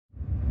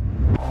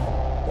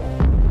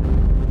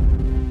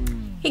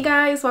Hey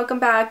guys, welcome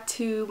back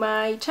to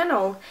my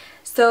channel.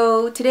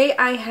 So today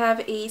I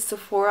have a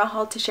Sephora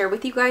haul to share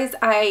with you guys.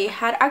 I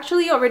had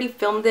actually already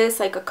filmed this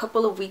like a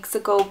couple of weeks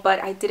ago, but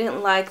I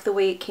didn't like the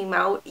way it came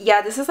out.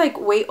 Yeah, this is like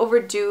way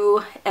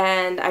overdue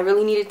and I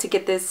really needed to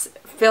get this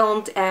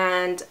filmed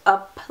and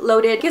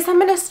uploaded. I guess I'm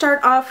gonna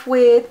start off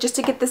with, just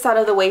to get this out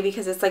of the way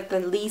because it's like the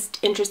least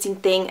interesting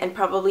thing and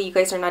probably you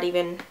guys are not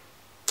even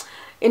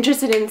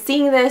interested in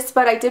seeing this,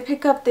 but I did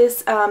pick up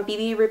this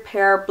BB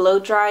Repair Blow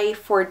Dry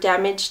for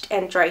damaged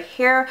and dry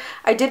hair.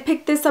 I did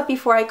pick this up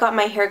before I got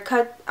my hair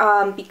cut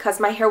because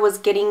my hair was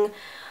getting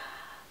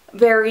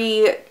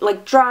very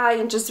like dry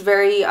and just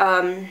very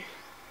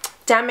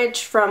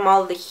damaged from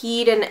all the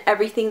heat and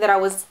everything that I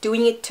was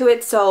doing it to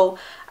it. So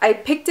I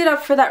picked it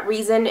up for that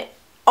reason.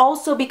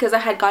 Also because I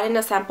had gotten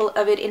a sample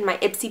of it in my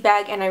Ipsy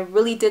bag and I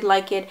really did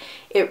like it.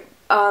 It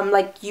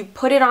like you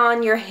put it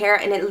on your hair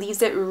and it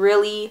leaves it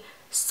really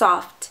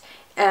soft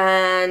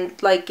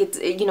and like it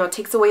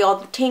takes away all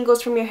the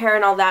tangles from your hair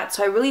and all that.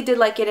 So I really did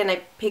like it and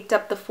I picked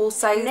up the full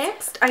size.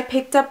 Next I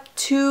picked up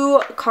two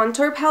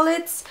contour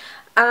palettes.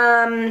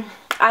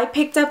 I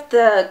picked up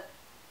the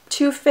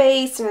Too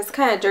Faced, and it's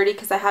kind of dirty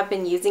because I have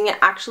been using it.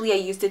 Actually I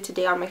used it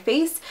today on my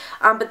face,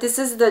 but this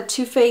is the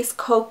Too Faced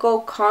Cocoa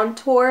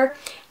Contour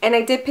and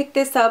I did pick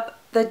this up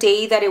the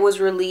day that it was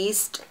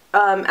released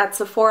at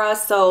Sephora,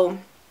 so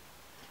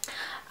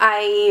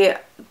I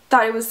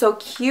thought it was so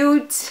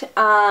cute.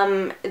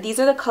 These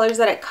are the colors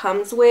that it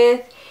comes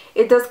with.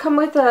 It does come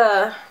with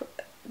a,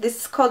 this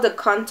is called a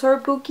contour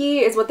bouquet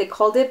is what they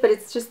called it, but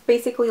it's just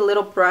basically a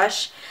little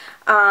brush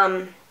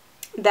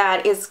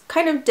that is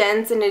kind of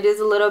dense and it is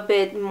a little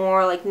bit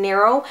more like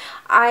narrow.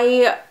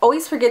 I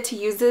always forget to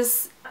use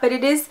this, but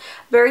it is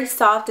very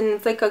soft and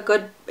it's like a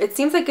good, it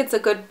seems like it's a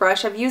good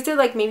brush. I've used it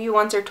like maybe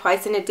once or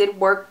twice and it did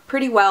work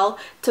pretty well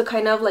to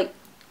kind of like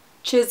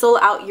chisel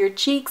out your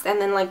cheeks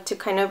and then like to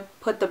kind of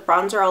put the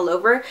bronzer all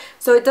over.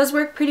 So it does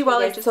work pretty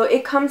well. So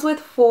it comes with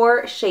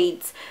 4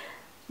 shades.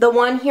 The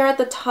one here at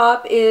the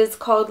top is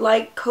called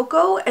Light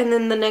Cocoa, and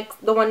then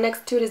the one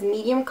next to it is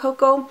Medium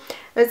Cocoa.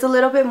 It's a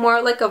little bit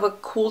more like of a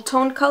cool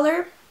tone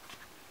color.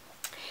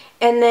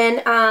 And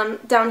then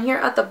down here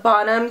at the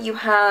bottom you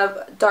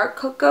have Dark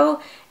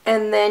Cocoa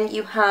and then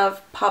you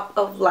have Pop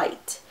of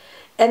Light.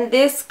 And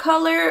this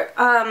color,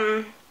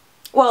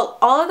 well,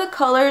 all of the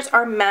colors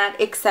are matte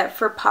except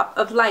for Pop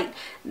of Light.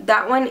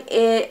 That one,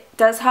 it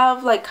does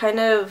have like kind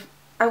of,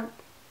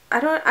 I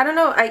don't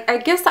know, I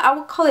guess I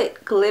would call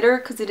it glitter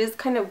because it is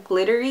kind of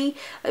glittery,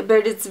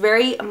 but it's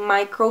very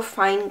micro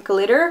fine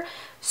glitter.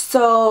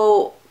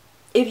 So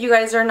if you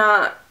guys are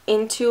not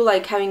into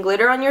like having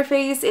glitter on your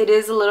face, it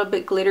is a little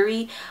bit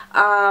glittery.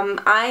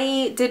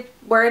 I did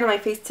wear it on my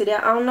face today.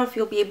 I don't know if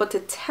you'll be able to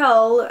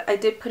tell. I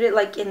did put it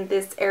like in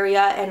this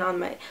area and on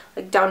my,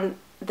 like down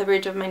the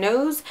ridge of my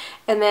nose,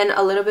 and then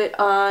a little bit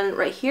on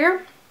right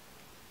here.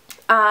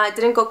 I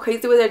didn't go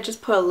crazy with it,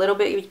 just put a little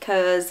bit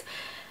because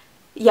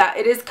yeah,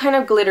 it is kind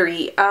of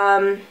glittery,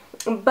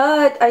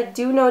 but I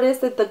do notice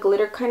that the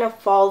glitter kind of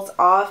falls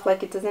off,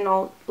 like it doesn't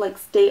all like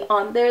stay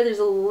on there. There's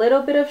a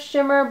little bit of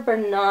shimmer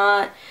but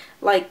not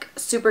like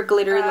super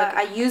glittery. Like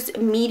I used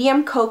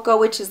Medium Cocoa,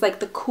 which is like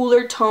the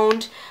cooler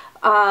toned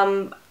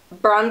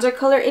bronzer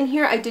color in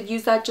here. I did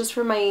use that just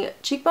for my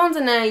cheekbones,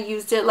 and then I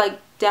used it like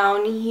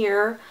down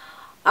here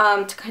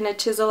to kind of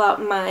chisel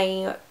out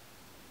my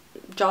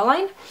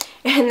jawline.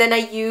 And then I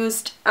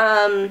used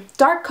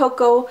Dark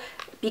Cocoa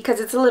because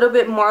it's a little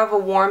bit more of a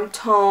warm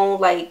tone,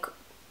 like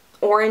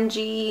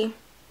orangey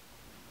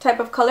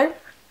type of color.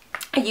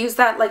 I used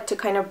that like to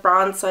kind of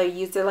bronze, so I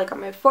used it like on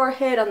my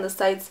forehead, on the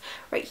sides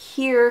right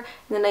here,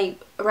 and then I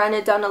ran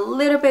it down a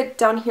little bit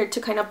down here to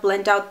kind of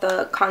blend out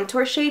the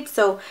contour shape.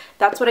 So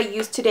that's what I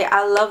used today.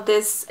 I love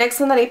this.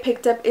 Next one that I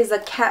picked up is a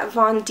Kat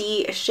Von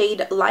D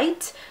Shade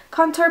Light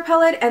contour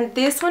palette, and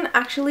this one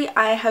actually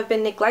I have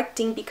been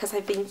neglecting because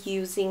I've been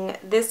using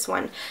this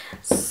one.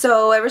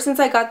 So ever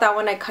since I got that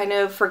one I kind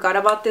of forgot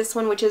about this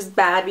one, which is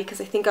bad because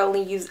I think I've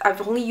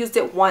only used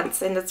it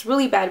once, and that's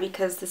really bad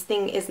because this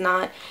thing is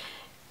not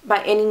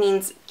by any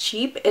means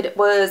cheap. It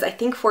was I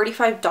think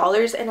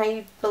 $45 and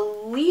I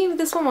believe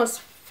this one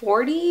was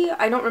 $40.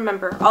 I don't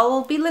remember.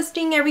 I'll be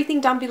listing everything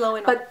down below.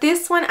 But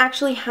this one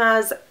actually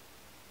has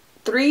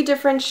 3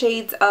 different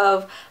shades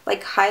of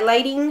like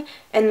highlighting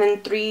and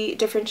then 3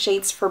 different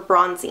shades for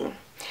bronzing.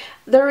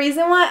 The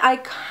reason why I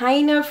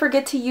kind of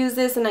forget to use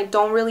this and I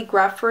don't really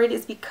grab for it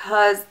is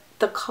because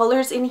the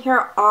colors in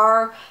here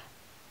are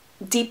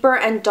deeper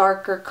and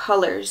darker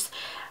colors.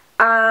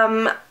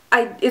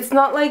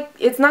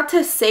 It's not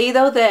to say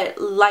though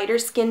that lighter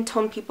skin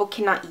tone people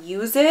cannot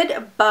use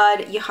it,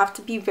 but you have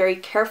to be very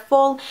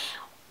careful.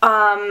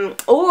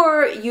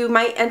 Or you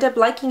might end up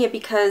liking it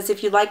because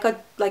if you like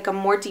a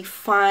more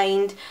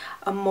defined,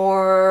 a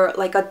more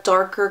like a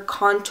darker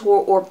contour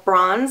or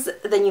bronze,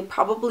 then you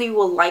probably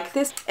will like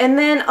this. And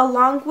then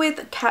along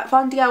with Kat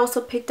Von D, I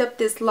also picked up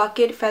this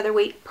Lock-It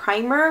Featherweight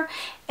Primer,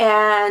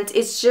 and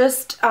it's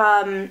just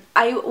I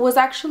was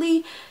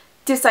actually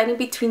deciding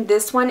between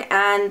this one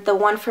and the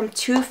one from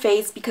Too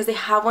Faced because they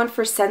have one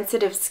for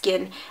sensitive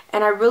skin,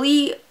 and I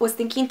really was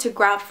thinking to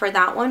grab for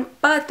that one.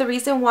 But the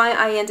reason why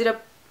I ended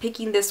up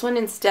picking this one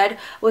instead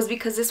was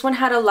because this one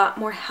had a lot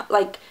more,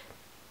 like,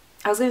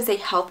 I was gonna say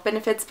health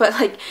benefits, but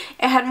like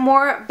it had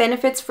more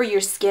benefits for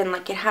your skin.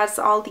 Like it has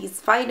all these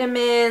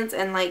vitamins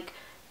and like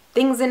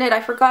things in it.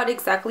 I forgot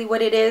exactly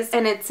what it is,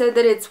 and it said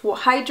that it's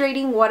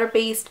hydrating,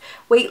 water-based,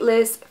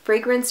 weightless,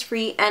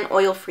 fragrance-free, and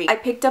oil-free. I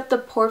picked up the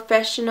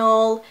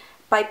Professional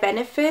by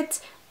Benefit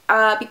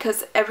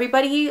because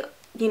everybody,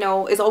 you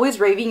know, is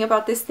always raving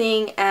about this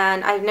thing,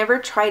 and I've never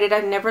tried it.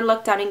 I've never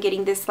lucked out in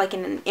getting this like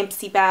in an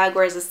empty bag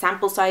or as a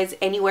sample size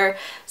anywhere.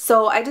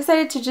 So I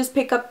decided to just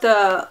pick up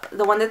the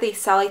one that they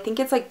sell. I think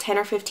it's like $10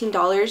 or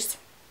 $15.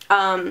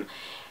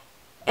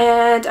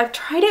 And I've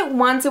tried it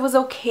once. It was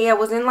okay. I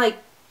wasn't like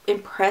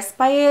impressed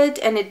by it,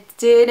 and it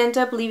did end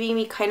up leaving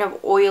me kind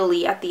of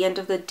oily at the end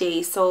of the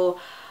day. So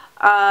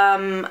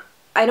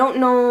I don't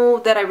know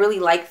that I really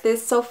like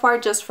this so far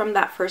just from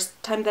that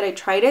first time that I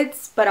tried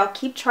it, but I'll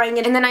keep trying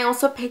it. And then I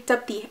also picked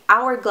up the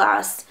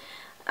Hourglass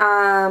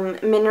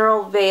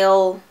Mineral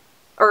Veil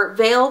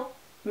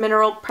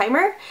Mineral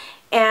Primer,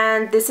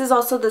 and this is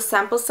also the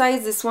sample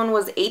size. This one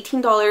was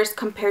 $18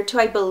 compared to,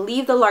 I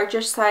believe the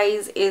larger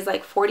size is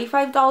like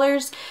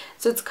 $45,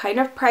 so it's kind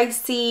of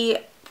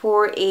pricey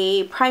for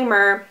a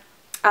primer,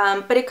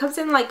 but it comes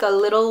in like a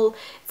little,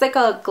 it's like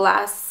a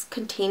glass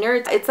container.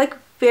 It's like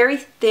very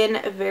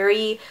thin,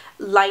 very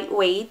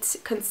lightweight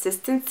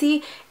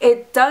consistency.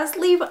 It does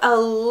leave a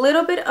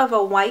little bit of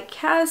a white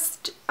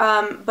cast,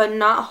 but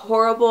not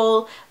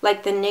horrible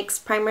like the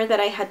NYX primer that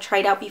I had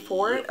tried out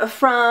before.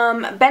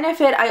 From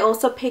Benefit, I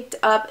also picked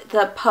up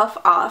the Puff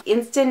Off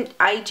Instant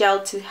Eye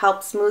Gel to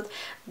help smooth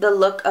the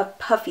look of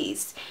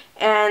puffies.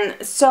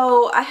 And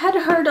so I had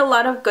heard a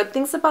lot of good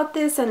things about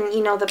this, and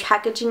you know, the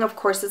packaging of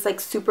course is like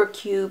super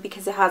cute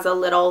because it has a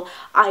little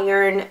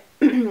iron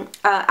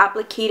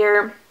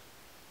applicator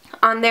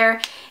on there,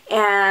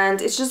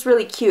 and it's just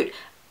really cute.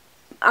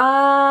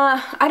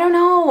 I don't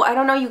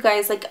know you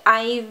guys, like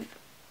I'm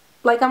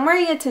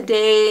wearing it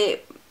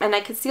today and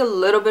I can see a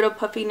little bit of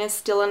puffiness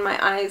still in my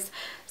eyes,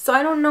 so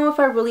I don't know if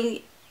I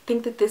really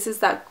think that this is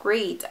that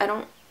great. I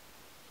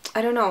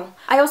don't know.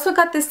 I also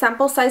got this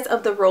sample size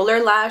of the Roller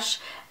Lash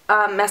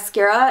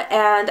mascara,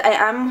 and I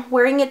am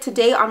wearing it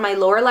today on my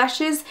lower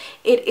lashes.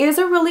 It is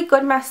a really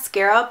good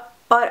mascara,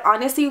 but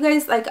honestly you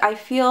guys, like I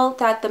feel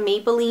that the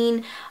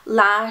Maybelline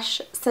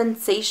Lash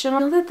Sensational, I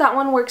know that that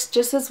one works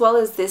just as well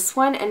as this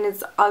one, and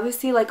it's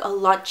obviously like a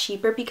lot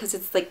cheaper because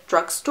it's like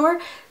drugstore.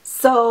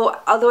 So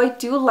although I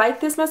do like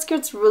this mascara,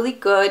 it's really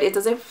good. It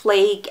doesn't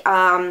flake,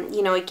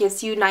 you know, it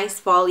gives you nice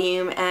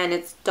volume, and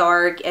it's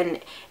dark,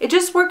 and it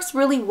just works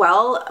really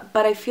well.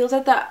 But I feel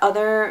that the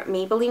other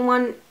Maybelline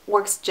one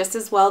works just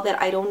as well,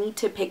 that I don't need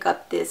to pick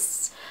up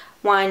this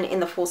one in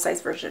the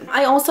full-size version.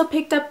 I also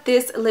picked up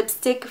this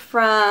lipstick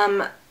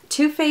from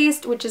Too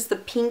Faced, which is the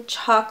pink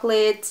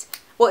chocolate.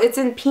 Well, it's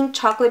in pink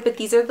chocolate, but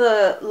these are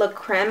the La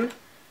Creme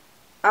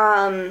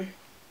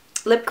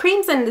lip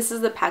creams, and this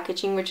is the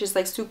packaging, which is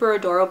like super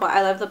adorable.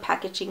 I love the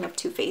packaging of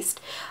Too Faced.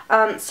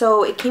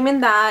 So it came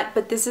in that,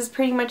 but this is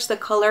pretty much the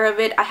color of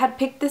it. I had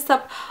picked this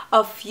up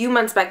a few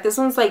months back. This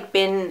one's like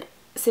been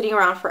sitting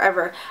around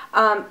forever,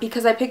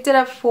 because I picked it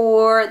up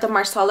for the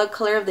Marsala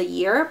color of the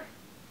year,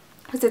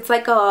 because it's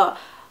like a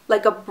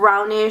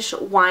brownish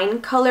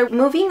wine color.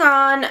 Moving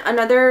on,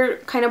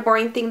 another kind of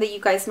boring thing that you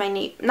guys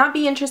might not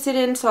be interested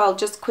in, so I'll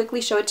just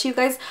quickly show it to you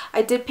guys.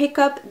 I did pick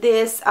up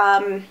this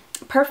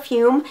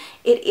perfume.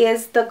 It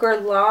is the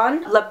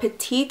Guerlain La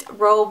Petite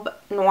Robe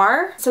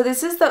Noire. So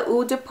this is the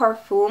Eau de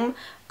Parfum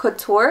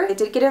Couture. I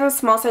did get it in a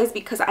small size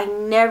because I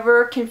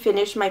never can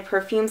finish my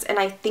perfumes, and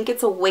I think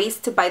it's a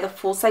waste to buy the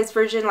full size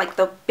version. Like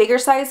the bigger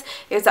size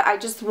is that I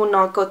just will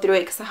not go through it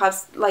because I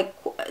have like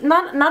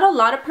not a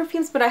lot of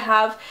perfumes, but I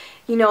have,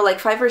 you know, like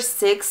 5 or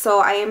 6, so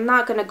I am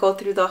not gonna go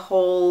through the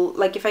whole,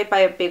 like if I buy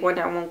a big one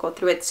I won't go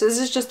through it. So this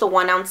is just a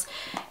 1 ounce,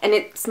 and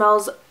it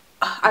smells,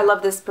 I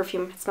love this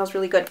perfume. It smells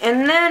really good.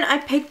 And then I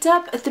picked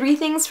up 3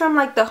 things from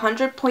like the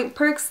 100 point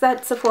perks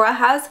that Sephora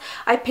has.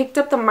 I picked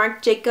up the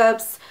Marc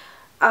Jacobs,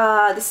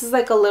 this is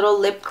like a little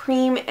lip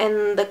cream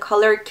in the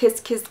color Kiss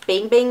Kiss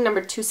Bang Bang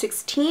number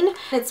 216.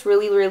 It's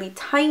really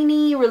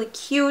tiny, really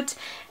cute,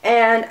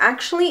 and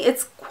actually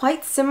it's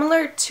quite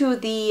similar to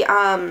the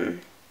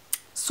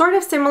sort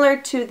of similar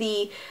to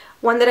the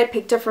one that I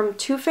picked up from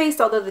Too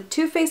Faced, although the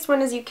Too Faced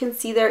one, as you can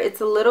see there,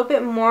 it's a little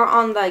bit more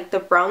on like the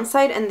brown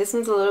side, and this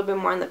one's a little bit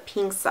more on the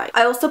pink side.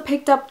 I also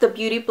picked up the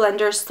Beauty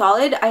Blender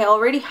Solid. I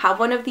already have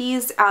one of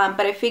these,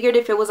 but I figured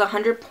if it was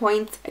 100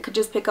 points I could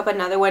just pick up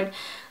another one,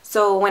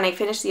 so when I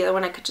finish the other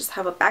one I could just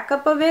have a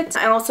backup of it.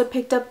 I also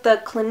picked up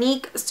the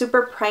Clinique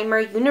Super Primer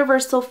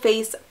Universal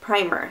Face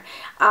Primer.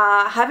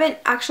 I haven't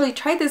actually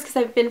tried this because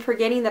I've been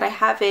forgetting that I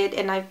have it,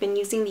 and I've been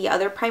using the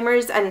other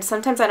primers, and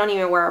sometimes I don't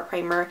even wear a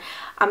primer.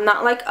 I'm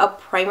not like a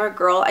primer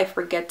girl, I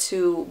forget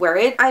to wear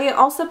it. I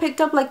also picked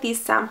up like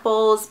these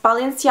samples.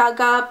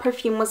 Balenciaga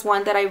perfume was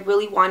one that I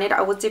really wanted.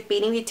 I was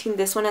debating between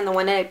this one and the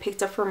one that I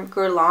picked up from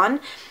Guerlain.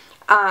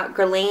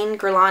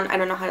 Guerlain, I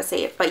don't know how to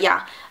say it, but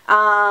yeah.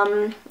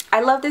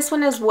 I love this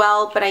one as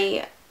well, but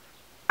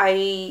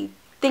I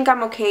think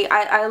I'm okay.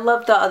 I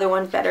love the other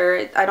one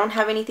better. I don't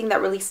have anything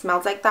that really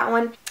smells like that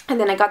one. And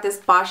then I got this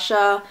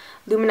Basha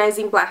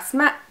Luminizing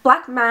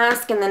Black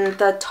Mask, and then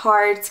the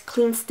Tarte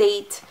Clean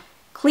Slate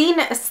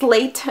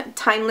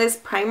Timeless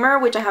Primer,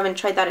 which I haven't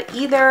tried that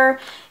either.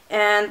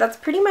 And that's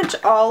pretty much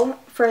all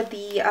for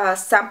the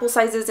sample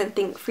sizes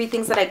and free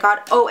things that I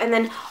got. Oh, and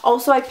then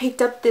also I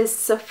picked up this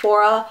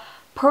Sephora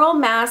Pearl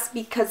Mask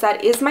because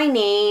that is my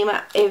name.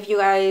 If you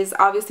guys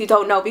obviously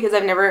don't know because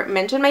I've never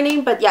mentioned my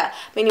name, but yeah,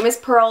 my name is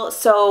Pearl.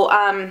 So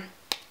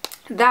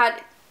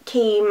that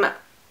came,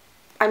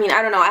 I mean,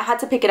 I don't know, I had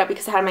to pick it up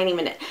because it had my name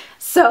in it.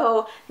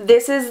 So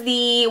this is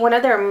one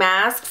of their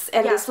masks,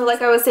 and yeah, this one,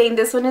 like I was saying,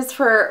 this one is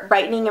for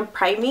brightening and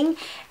priming,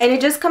 and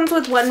it just comes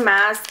with one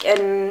mask,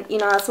 and you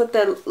know, that's what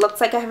it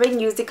looks like. I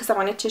haven't used it because I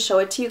wanted to show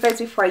it to you guys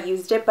before I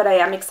used it, but I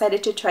am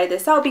excited to try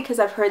this out because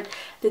I've heard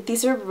that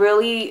these are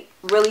really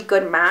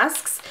good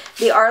masks.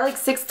 They are like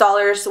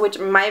 $6, which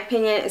in my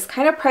opinion is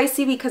kind of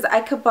pricey because I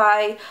could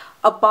buy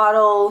a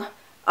bottle,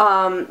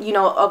 you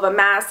know, of a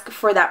mask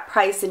for that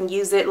price and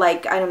use it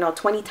like, I don't know,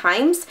 20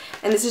 times,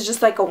 and this is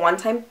just like a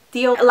one-time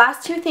deal.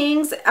 Last two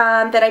things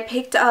that I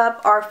picked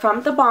up are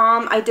from the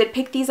Balm. I did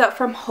pick these up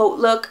from Haute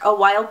Look a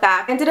while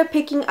back. I ended up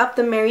picking up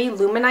the Mary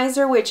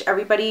Luminizer, which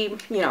everybody,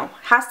 you know,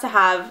 has to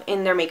have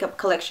in their makeup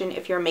collection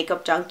if you're a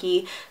makeup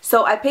junkie.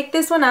 So I picked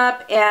this one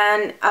up,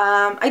 and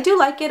I do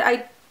like it.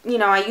 You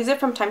know, I use it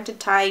from time to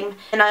time.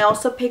 And I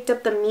also picked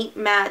up the Meet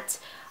Matte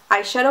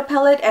eyeshadow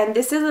palette, and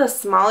this is a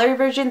smaller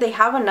version. They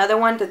have another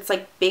one that's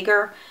like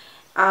bigger.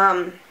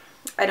 I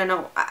don't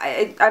know.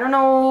 I don't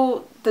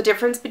know the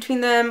difference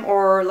between them,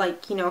 or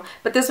like, you know,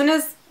 but this one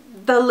is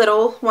the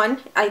little one.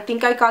 I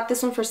think I got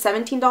this one for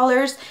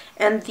 $17,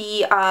 and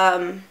the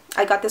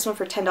I got this one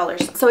for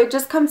 $10. So it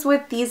just comes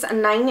with these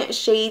 9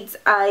 shades.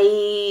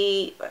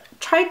 I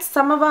tried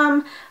some of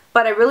them,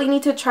 but I really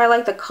need to try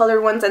like the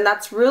colored ones, and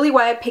that's really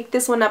why I picked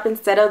this one up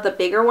instead of the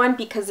bigger one,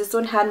 because this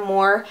one had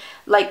more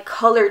like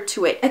color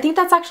to it. I think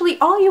that's actually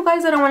all, you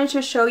guys, that I wanted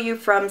to show you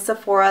from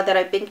Sephora that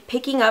I've been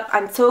picking up.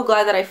 I'm so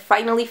glad that I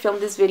finally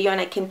filmed this video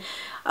and I can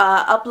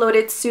upload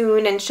it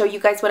soon and show you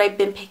guys what I've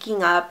been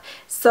picking up.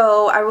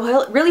 So I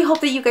really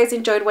hope that you guys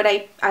enjoyed what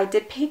I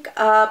did pick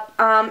up.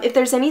 If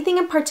there's anything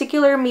in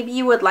particular maybe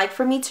you would like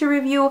for me to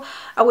review,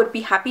 I would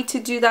be happy to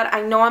do that.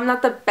 I know I'm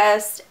not the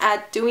best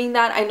at doing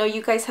that. I know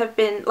you guys have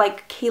been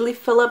like, Kaylee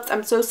Phillips,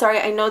 I'm so sorry.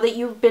 I know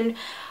that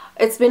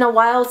it's been a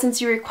while since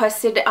you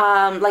requested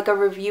like a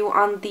review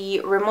on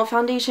the Rimmel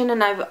foundation,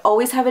 and I've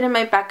always have it in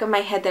my back of my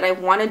head that I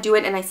want to do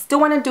it, and I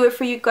still want to do it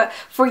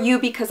for you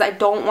because I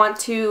don't want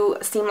to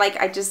seem like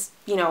I just,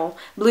 you know,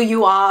 blew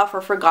you off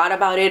or forgot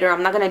about it, or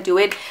I'm not gonna do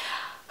it.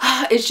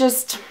 It's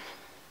just,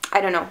 I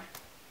don't know.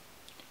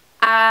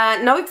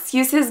 No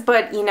excuses,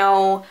 but you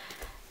know,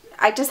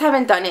 I just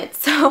haven't done it,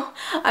 so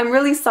I'm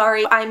really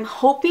sorry. I'm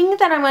hoping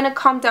that I'm gonna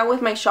calm down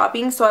with my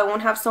shopping so I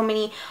won't have so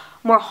many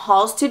more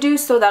hauls to do,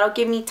 so that'll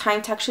give me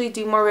time to actually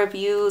do more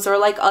reviews or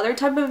like other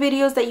type of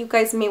videos that you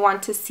guys may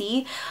want to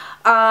see.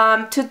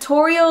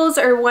 Tutorials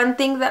are one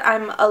thing that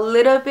I'm a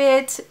little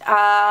bit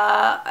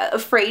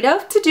afraid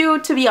of to do,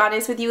 to be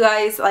honest with you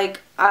guys. Like,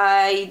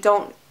 I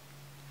don't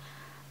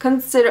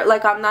consider,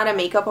 like, I'm not a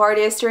makeup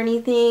artist or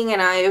anything,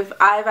 and I've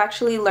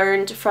actually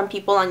learned from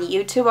people on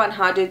YouTube on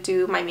how to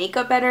do my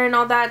makeup better and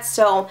all that.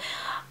 So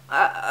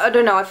I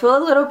don't know, I feel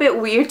a little bit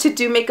weird to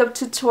do makeup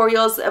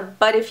tutorials,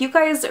 but if you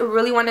guys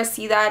really want to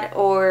see that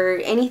or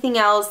anything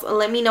else,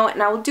 let me know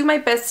and I will do my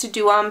best to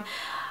do them.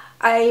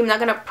 I'm not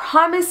gonna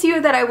promise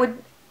you that I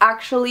would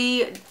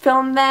actually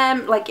film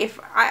them. Like, if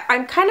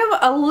I'm kind of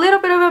a little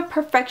bit of a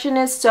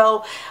perfectionist,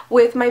 so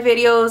with my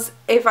videos,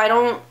 if I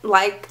don't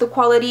like the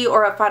quality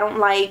or if I don't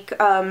like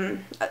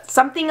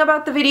something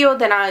about the video,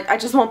 then I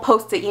just won't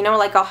post it, you know,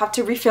 like I'll have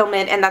to refilm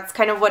it, and that's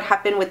kind of what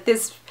happened with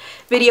this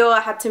video.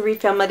 I had to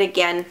refilm it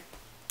again.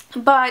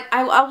 But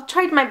I'll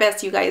try my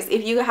best, you guys.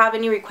 If you have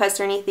any requests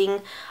or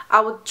anything,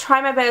 I will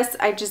try my best.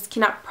 I just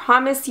cannot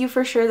promise you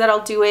for sure that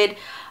I'll do it.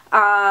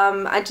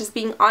 I'm just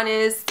being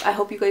honest. I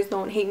hope you guys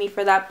don't hate me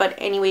for that. But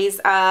anyways,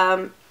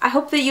 I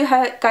hope that you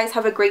guys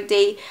have a great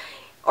day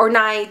or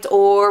night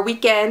or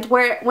weekend,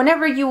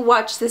 whenever you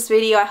watch this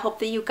video. I hope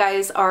that you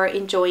guys are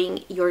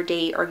enjoying your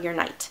day or your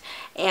night.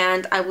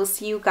 And I will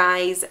see you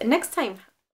guys next time.